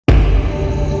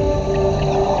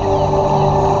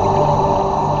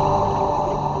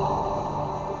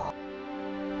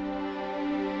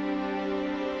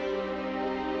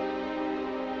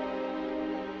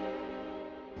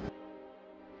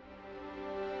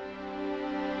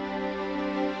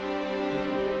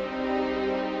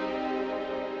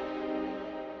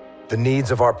The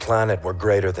needs of our planet were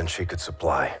greater than she could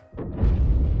supply.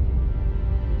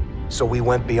 So we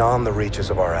went beyond the reaches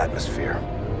of our atmosphere.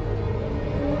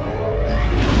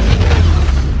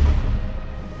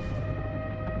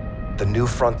 The new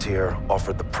frontier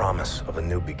offered the promise of a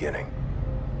new beginning.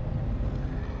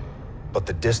 But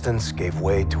the distance gave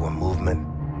way to a movement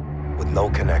with no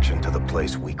connection to the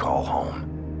place we call home.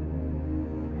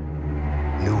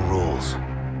 New rules,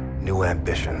 new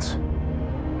ambitions,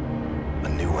 a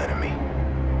new enemy.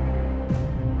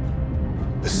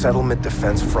 The Settlement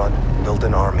Defense Front built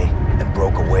an army and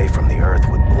broke away from the Earth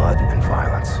with blood and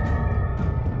violence.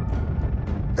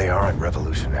 They aren't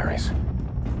revolutionaries.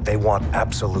 They want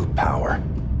absolute power.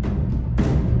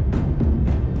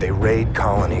 They raid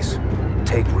colonies,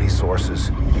 take resources,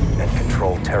 and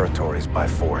control territories by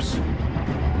force.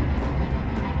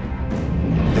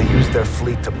 They use their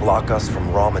fleet to block us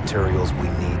from raw materials we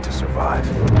need to survive.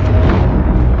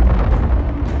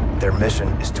 Their mission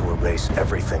is to erase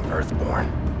everything Earthborn.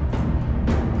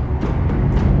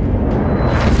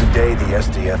 Today, the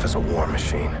SDF is a war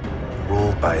machine,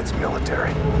 ruled by its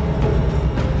military.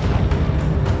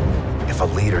 If a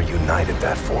leader united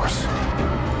that force,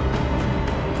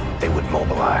 they would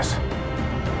mobilize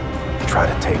and try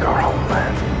to take our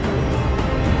homeland.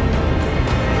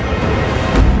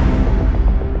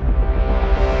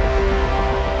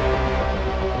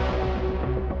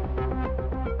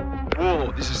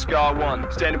 Warlord, this is Scar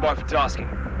 1, standing by for tasking.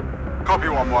 Copy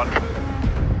 1-1.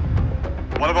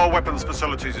 One of our weapons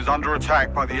facilities is under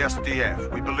attack by the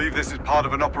SDF. We believe this is part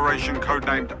of an operation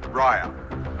codenamed Raya.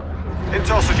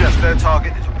 Intel suggests their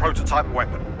target is a prototype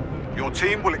weapon. Your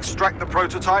team will extract the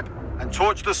prototype and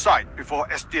torch the site before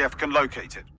SDF can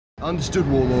locate it. Understood,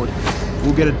 Warlord.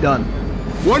 We'll get it done.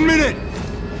 1 minute!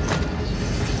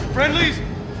 Friendlies?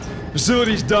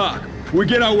 Facility's dark. We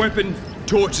get our weapon,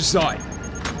 torch the site.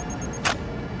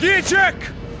 Gear check!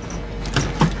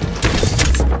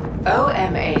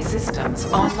 OMA systems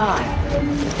online.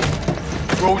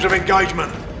 Rules of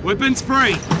engagement. Weapons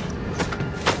free.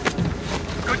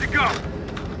 Good to go.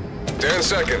 10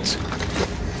 seconds.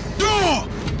 Door!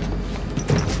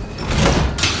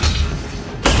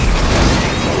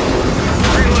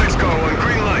 Green light's going,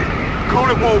 green light. Call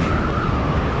it, Wolf.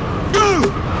 Go!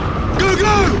 Go,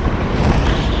 go!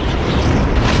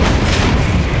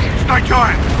 Stay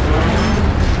tight.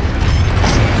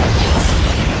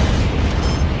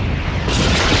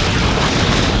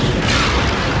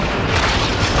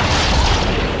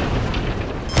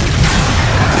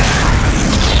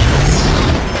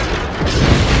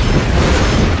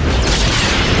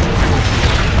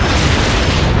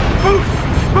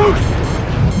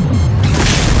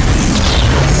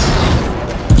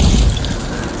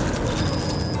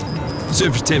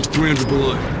 Surface temp's 300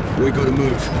 below. We gotta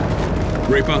move.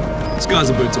 Reaper, scars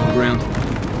and boots on the ground.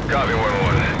 Copy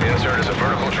 1-1. The insert is a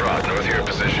vertical trot north of your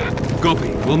position.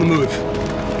 Copy, on the move.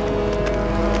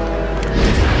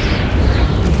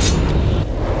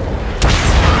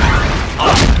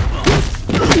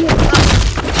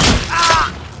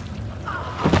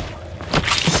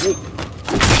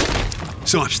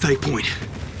 Sipes, take point.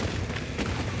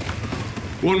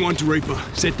 1-1 to Reaper.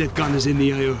 Set depth gunners in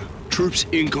the AO. Troops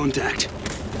in contact.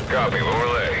 Copy,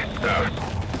 lower lay. Out.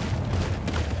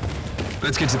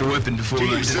 Let's get to the weapon before they...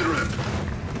 Teams, sit rep.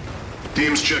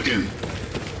 Teams, check in.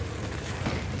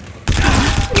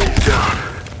 Down.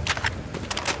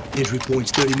 Entry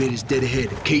point's 30 meters dead ahead.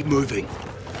 Keep moving.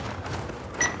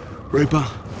 Reaper,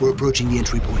 we're approaching the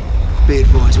entry point. Be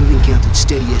advised, we've encountered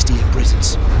steady SDF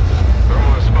presence.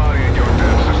 Thermal spotting at your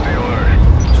depth, so stay alert.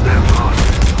 Stand fast.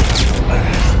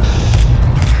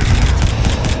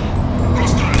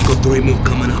 Got 3 more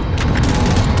coming up.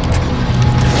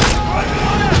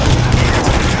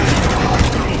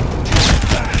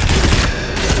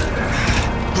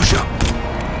 Push up.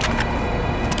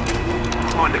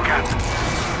 Find the captain.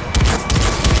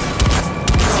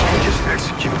 Just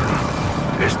execute her.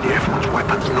 SDF wants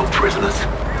weapons, no prisoners.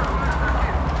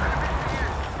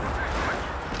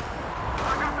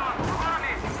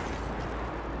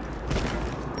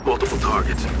 Multiple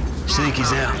targets. Sync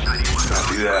is out.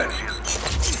 Copy that.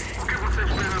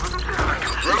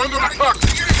 Right under the truck!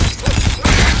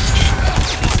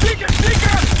 Seeker!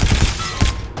 Seeker!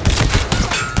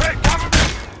 Hey, cover me!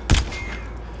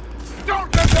 Don't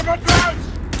let them advance!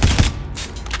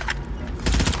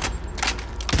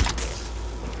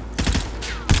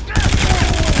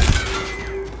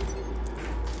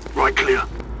 Right, clear.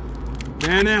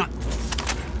 Man out.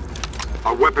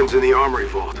 Our weapons in the armory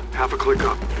vault. Half a click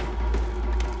up.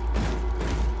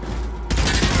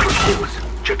 Close quarters.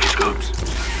 Check your scopes.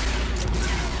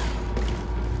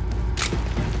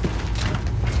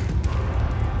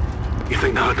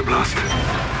 heard the blast. I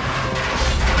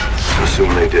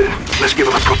assume they did. Let's give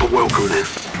them a proper welcome then.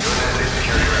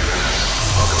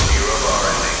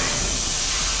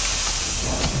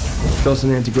 Toss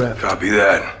an anti-grav. Copy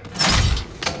that.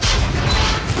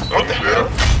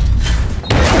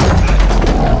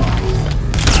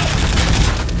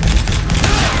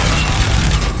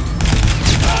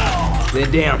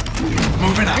 They're down.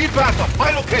 Moving out. Need backup.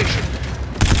 My location.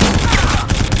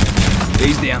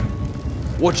 He's down.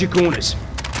 Watch your corners.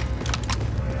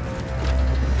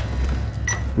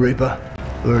 Reaper,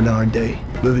 we're in R&D.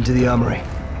 Moving to the armory.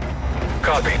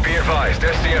 Copy. Be advised.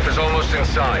 SDF is almost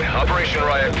inside. Operation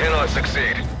Riot cannot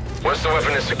succeed. Once the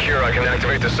weapon is secure, I can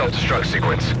activate the self-destruct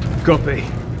sequence. Copy.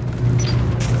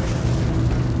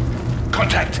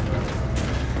 Contact.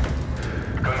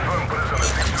 Confirm police on the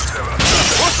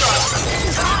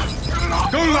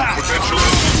 627. Go loud. Potential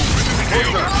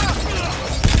movement.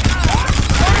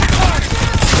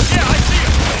 Yeah, I see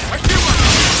him. I see him.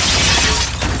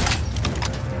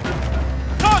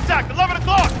 Contact. 11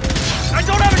 o'clock. I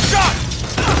don't have a shot.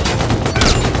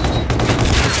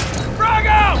 Frag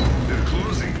out. They're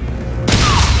closing.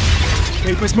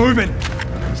 Keep us moving.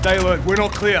 Stay alert, we're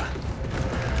not clear.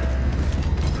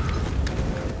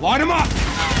 Line him up.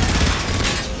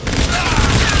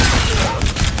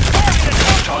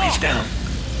 Target's down.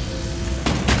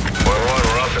 1-1,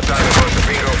 we're off the time to the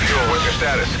bingo fuel. What's your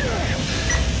status?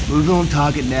 Moving on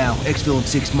target now. Exfil at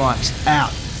 6 mics.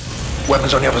 Out.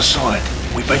 Weapons on the other side.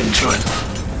 We beat him to it.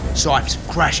 Sipes,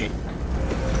 crash it.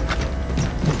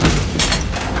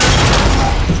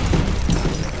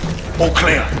 All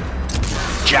clear.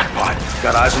 Jackpot.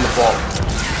 Got eyes on the ball.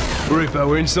 Reaper,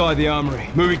 we're inside the armory.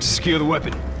 Moving to secure the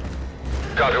weapon.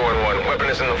 Copy 1-1. Weapon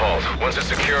is in the vault. Once it's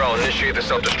secure, I'll initiate the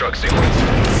self-destruct sequence.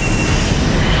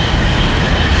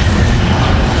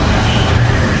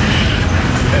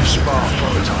 F-Spar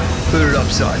prototype. Put it up,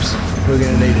 Sipes. We're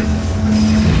gonna need it.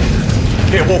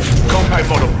 Here, Wolf. Compact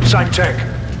model. Same tech.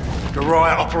 The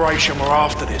Riot operation, we're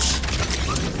after this.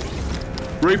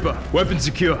 Reaper, weapon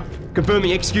secure.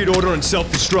 Confirming execute order and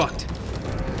self-destruct.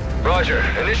 Roger.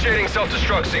 Initiating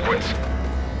self-destruct sequence.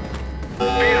 Be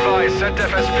advised,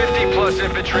 SetDef has 50-plus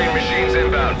infantry and machines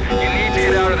inbound. You need to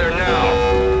get out of there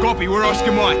now. Copy, we're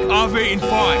Oscar Mike. RV in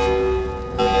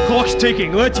 5. Clock's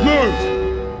ticking, let's move!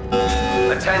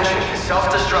 Attention,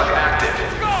 self-destruct active.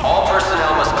 All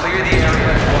personnel must clear the area at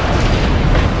once.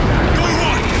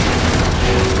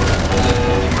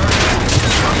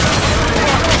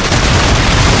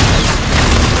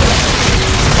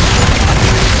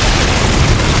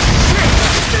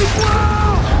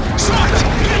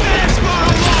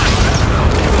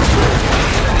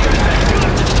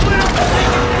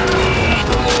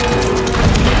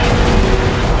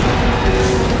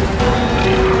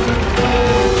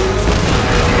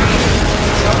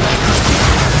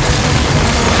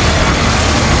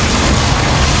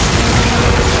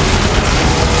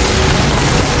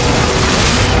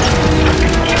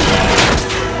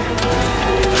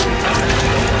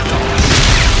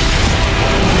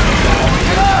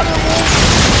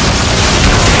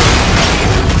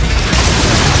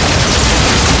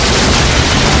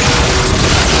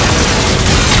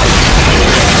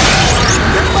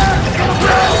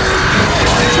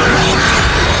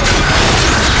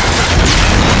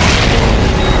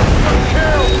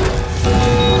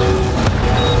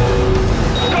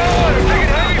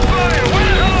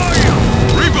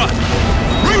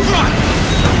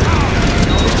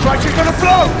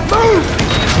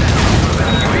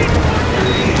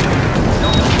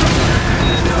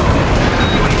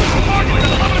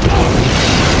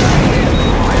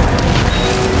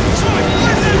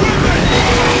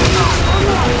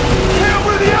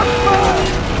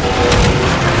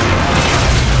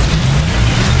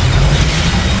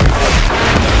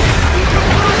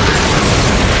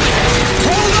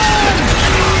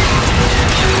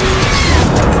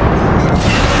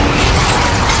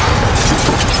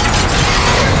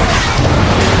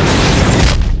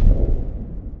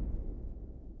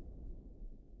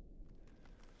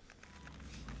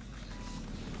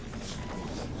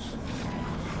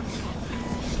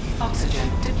 Oxygen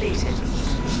depleted.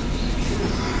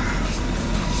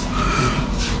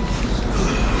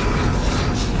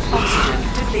 Oxygen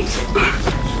depleted.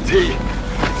 D.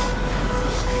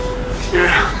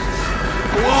 Yeah.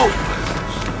 Whoa!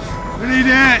 I need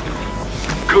that!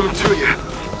 Coming to you.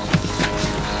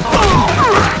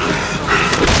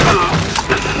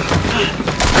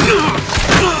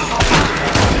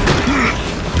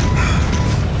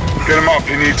 Get him up,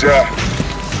 he needs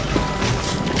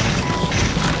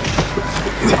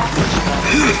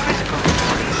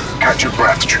catch your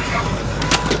breath, trooper.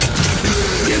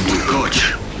 Yeah, we got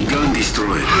you. Gun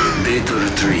destroyed. Data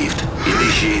retrieved.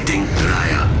 Initiating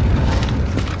Raya.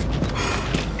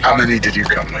 How many did you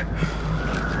come with?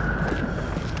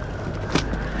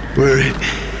 We're it.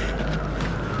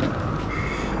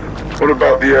 What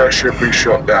about the airship we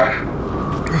shot down?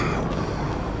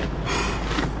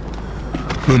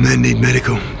 My men need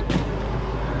medical.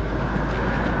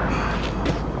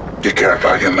 You care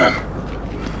about your men?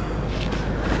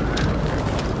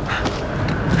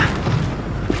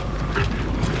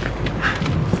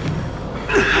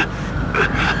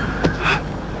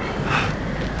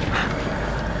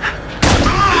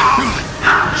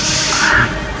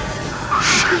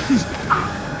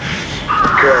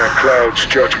 Care clouds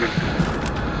judgment.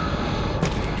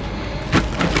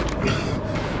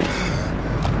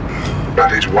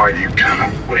 That is why you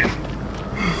cannot win.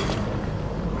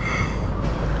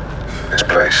 This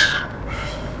place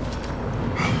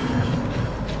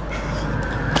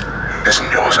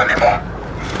isn't yours anymore.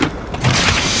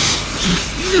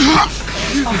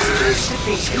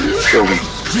 Kill them.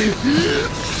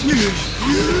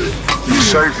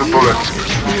 Save the bullets.